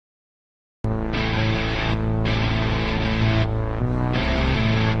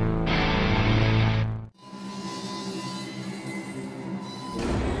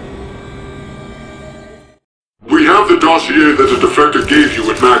dossier that the defector gave you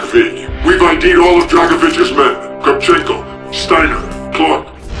at MacV. We've ID'd all of Dragovich's men. Kravchenko, Steiner, Clark.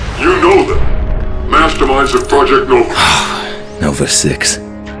 You know them. Masterminds of Project Nova. Nova 6.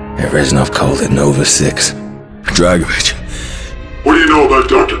 Reznov called it Nova 6. Dragovich. What do you know about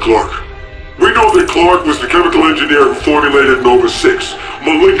Dr. Clark? We know that Clark was the chemical engineer who formulated Nova 6.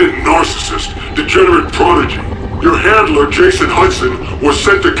 Malignant narcissist, degenerate prodigy. Your handler, Jason Hudson, was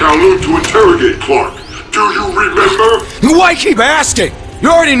sent to Kowloon to interrogate Clark. Do you remember? Why keep asking? You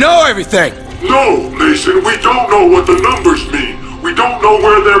already know everything! No, Mason, we don't know what the numbers mean. We don't know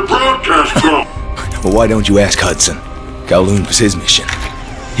where they're broadcast from. Well, why don't you ask Hudson? Kowloon was his mission.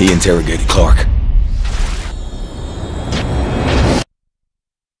 He interrogated Clark.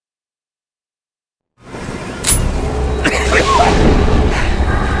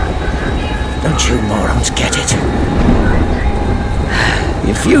 Don't you morons get it?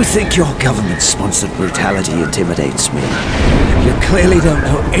 If you think your government-sponsored brutality intimidates me, you clearly don't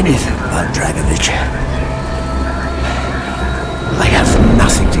know anything about Dragovich. I have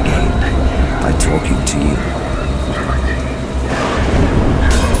nothing to gain by talking to you.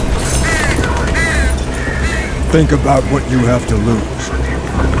 Think about what you have to lose.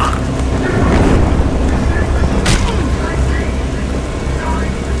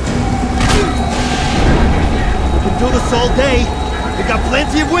 We can do this all day. We got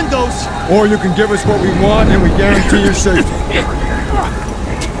plenty of windows. Or you can give us what we want and we guarantee your safety.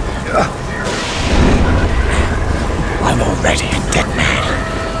 I'm already a dead man.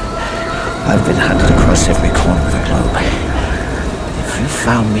 I've been hunted across every corner of the globe. If you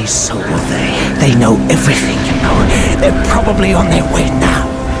found me, so will they. They know everything, you know. They're probably on their way now.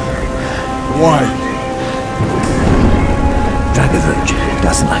 Why? Dragovich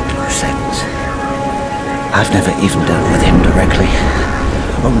doesn't like loose ends. I've never even dealt with him directly.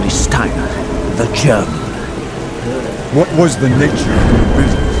 Only Steiner, the German. What was the nature of your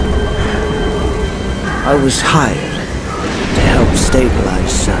business? I was hired to help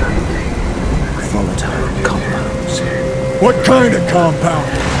stabilize some volatile compounds. What kind of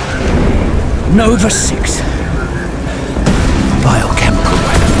compound? Nova 6. Biochemical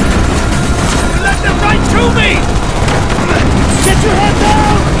weapon. You let them right to me! Get your head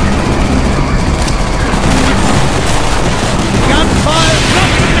down! Gunfire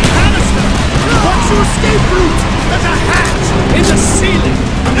dropped from the canister! What's your escape route? There's a hatch in the ceiling!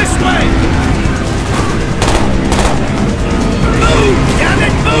 This way! Move! Damn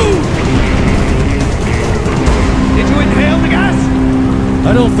it, move! Did you inhale the gas?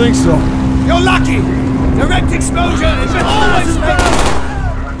 I don't think so. You're lucky! Direct exposure is always better!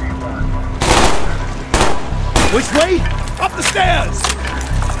 Which way? Up the stairs!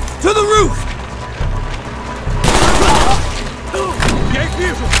 To the roof! Я их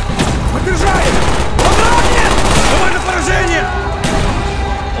вижу! Подбежали! Обратно! Давай на поражение!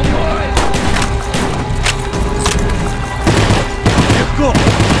 Легко!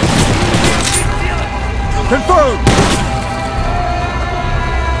 Confirmed!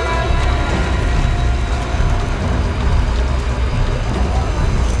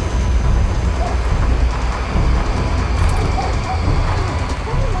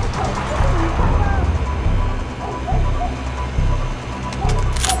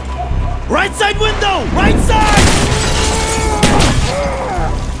 Right side window! Right side!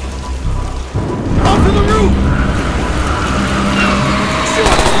 Up to the roof!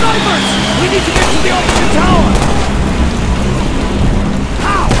 Shoot! Snipers! We need to get to the opposite tower!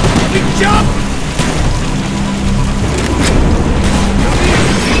 Ow! Big jump!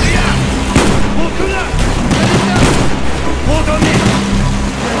 Hold on in!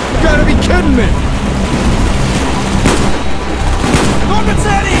 You gotta be kidding me!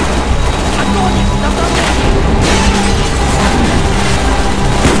 Compensati!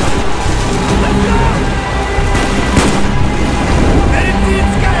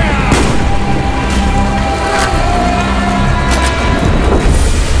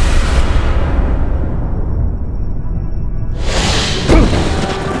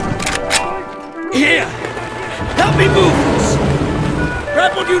 Here! Help me move this!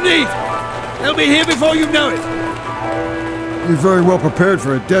 Grab what you need! They'll be here before you know it! You're very well prepared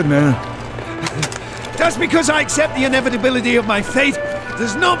for a dead man. Just because I accept the inevitability of my fate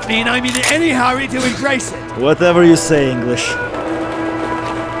does not mean I'm in any hurry to embrace it. Whatever you say, English.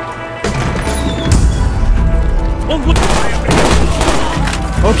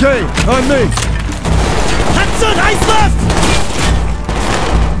 Okay, on me! Hudson, eyes left!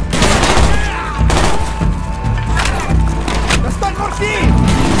 Достань морфин!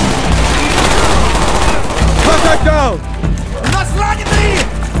 Contact down! У нас раненые!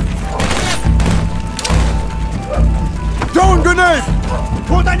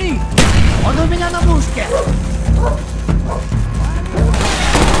 они! Он у меня на мушке!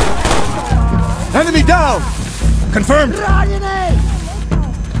 Enemy down! Confirmed! Раненый!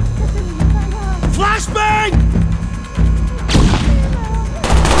 Flashbang!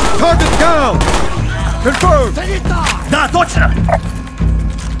 Target down! Confirmed! Да, точно!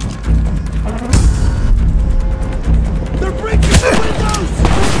 They're breaking the windows!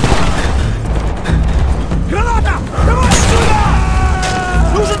 Граната! Давай сюда!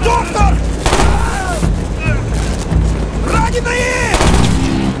 Нужен доктор! Раненые!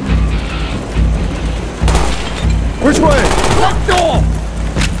 Which way? Lock door!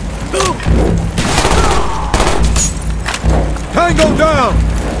 Tango down!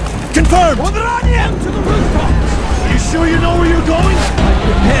 Confirmed! Он ранен! To the rooftop! You sure you know where you're going?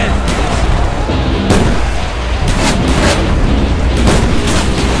 Prepared.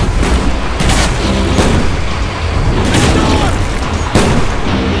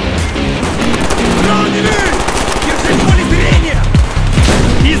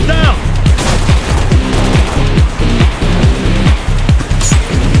 He's down!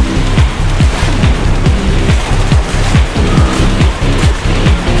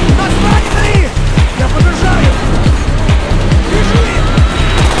 Нас раненые! Я подражаю! Вижу их!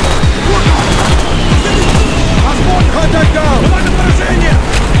 Вот он! Огонь! Contact down! Давай на поражение!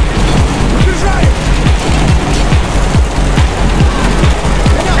 Подражаю!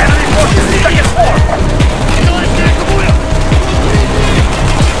 Enemy forces second floor! Делайте аккумулятор!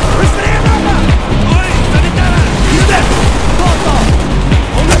 Быстрее надо! Ой, санитара! Юдек! Кто-то!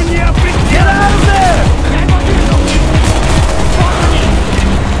 Он на меня прикрыл! Get out of there! Я его вижу! Вот они!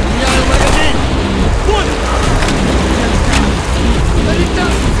 Меняю магазин! Понял!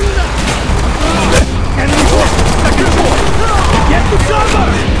 Санитар, сюда! Enemy forces second floor! Get the cover!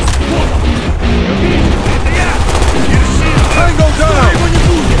 Вот он! Любить! Это я! Держи! Tango down! Его не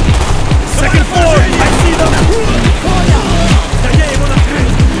будет! Second floor! I see them! Понял! Да я его накрыл!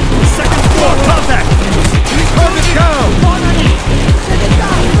 Second floor! Contact! Target down! Вон они!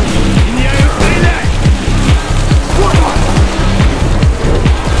 Санитар! Меняю стрелять! Вот он!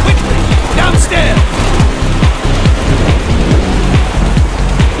 Quickly! Downstairs!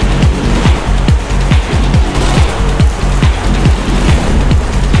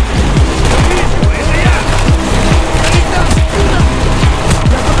 Это я! Санитар, сюда!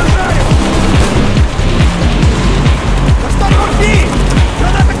 Я подражаю! Осторожней! Я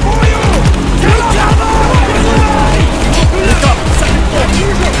атакую!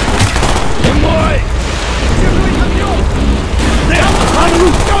 Он мой! Держи огнем! Down on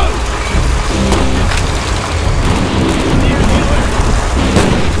roof! Go!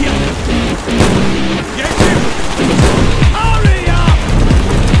 Hurry up!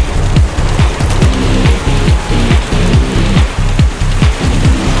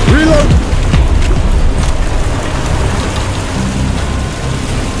 Reload!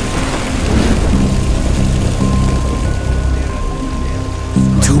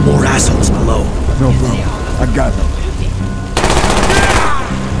 Two more assholes below. No problem. I got them.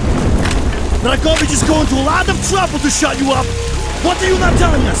 Dragovich is going to a lot of trouble to shut you up! What are you not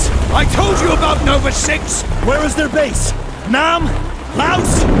telling us? I told you about Nova 6! Where is their base? Nam?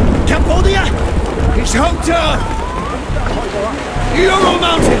 Laos? Cambodia? It's Hotel! Ural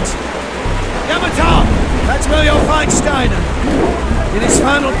Mountains! Yamatar! That's where you'll find Steiner. In his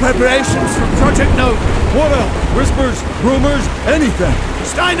final preparations for Project Nova. What else? Whispers, rumors, anything.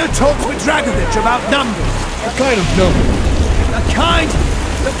 Steiner talks with Dragovich about numbers. What kind of number? The kind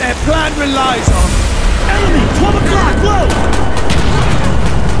that their plan relies on. Enemy! 12 o'clock!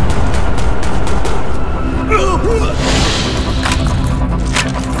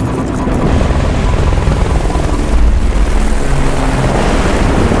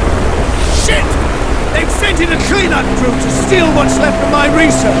 Shit! They've sent in a cleanup crew to steal what's left of my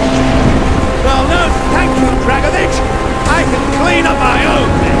research. Well, no, thank you, Dragovich. I can clean up my own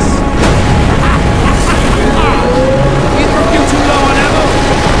mess. Either of you too low on ammo?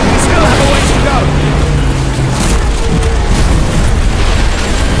 We still have a ways to go.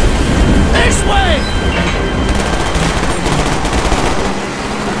 This way!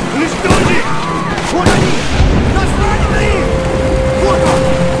 Уничтожи! Вот они! Нас ранены! Вот он!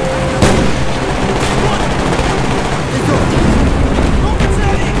 Вот! Идет! Ну-ка,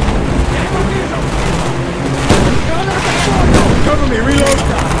 цели! Я его вижу! Граната к борту! Cover me, reload!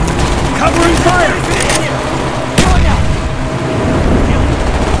 Covering fire! Понял!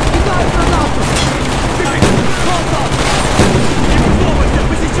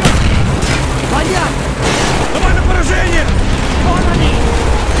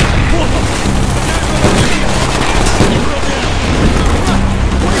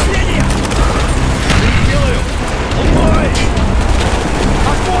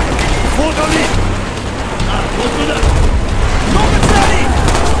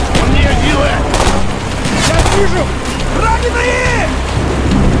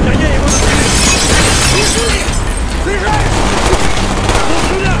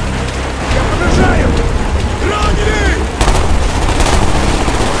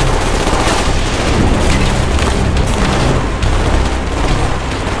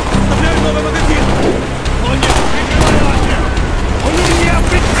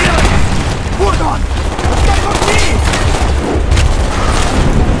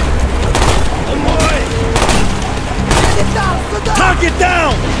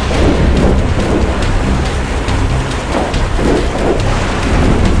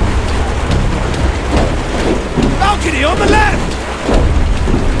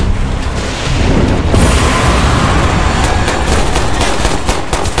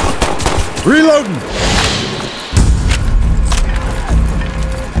 Reloading!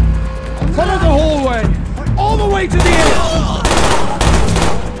 Follow the hallway! All the way to the end!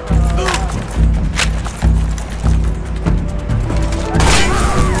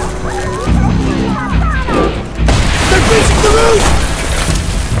 They're breaching the roof!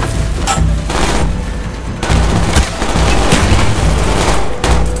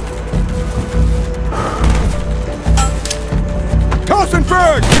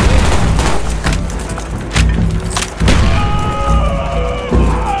 Concentrate!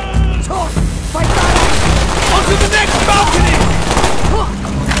 Onto the next balcony!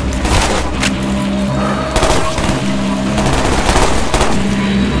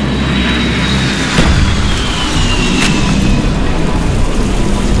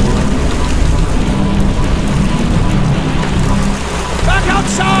 Back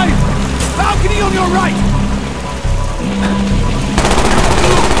outside! Balcony on your right!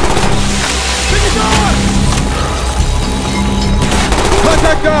 Bring it on!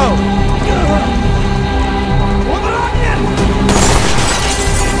 Contact down!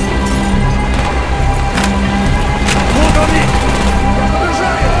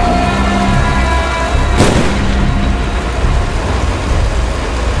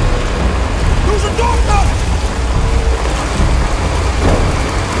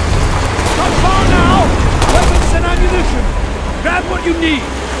 Grab what you need!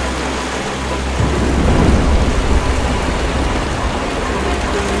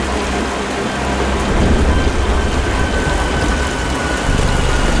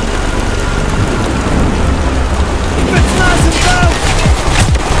 Keep it nice and down!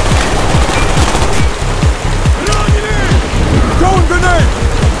 Throwing grenade!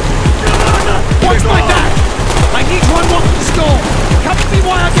 Watch my back! I need to unlock the store! Cover me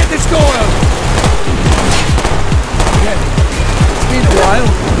while I get this door open! Been a while.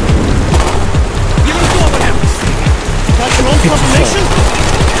 You don't know what everything. That's your own population?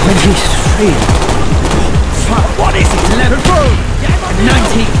 23. What is it? 11?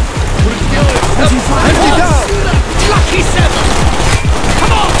 19. 25. Lucky 7.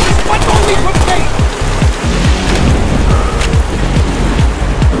 Come on, there's one more week from me.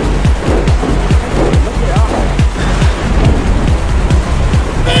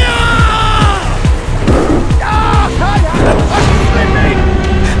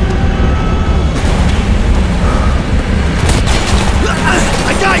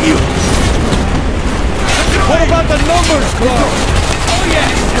 What about the numbers, Clark? Oh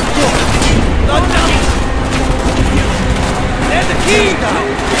yes, of course. The numbers. They're the key.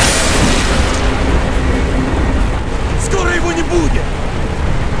 Скоро его не будет.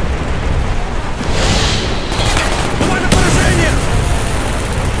 Давай на поражение.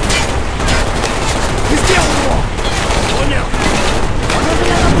 Ты сделал его. Понял. Он у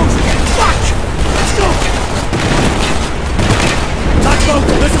меня на мушке. Fuck. Let's go. Taco,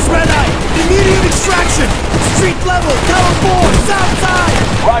 this is Red Eye. Immediate extraction. Street level, tower 4, south side!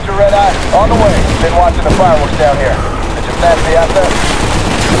 Roger, Red Eye. On the way. Been watching the fireworks down here. Did you snatch the asset?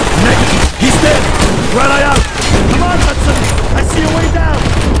 Negative. He's dead. Red Eye out. Come on, Hudson. I see a way down.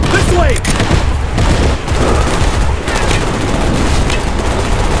 This way.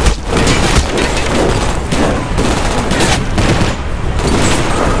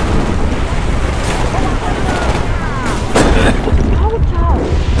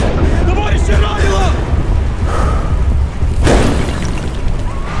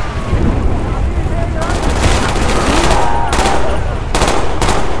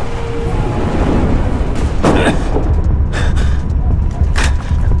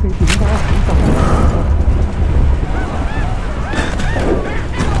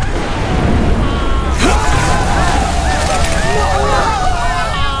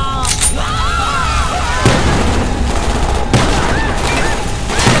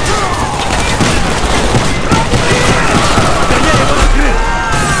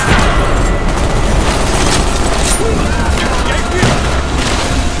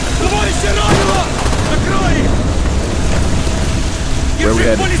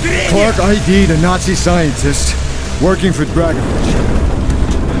 Clark ID'd a Nazi scientist working for Dragovich.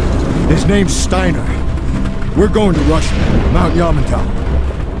 His name's Steiner. We're going to Russia, Mount Yamantau.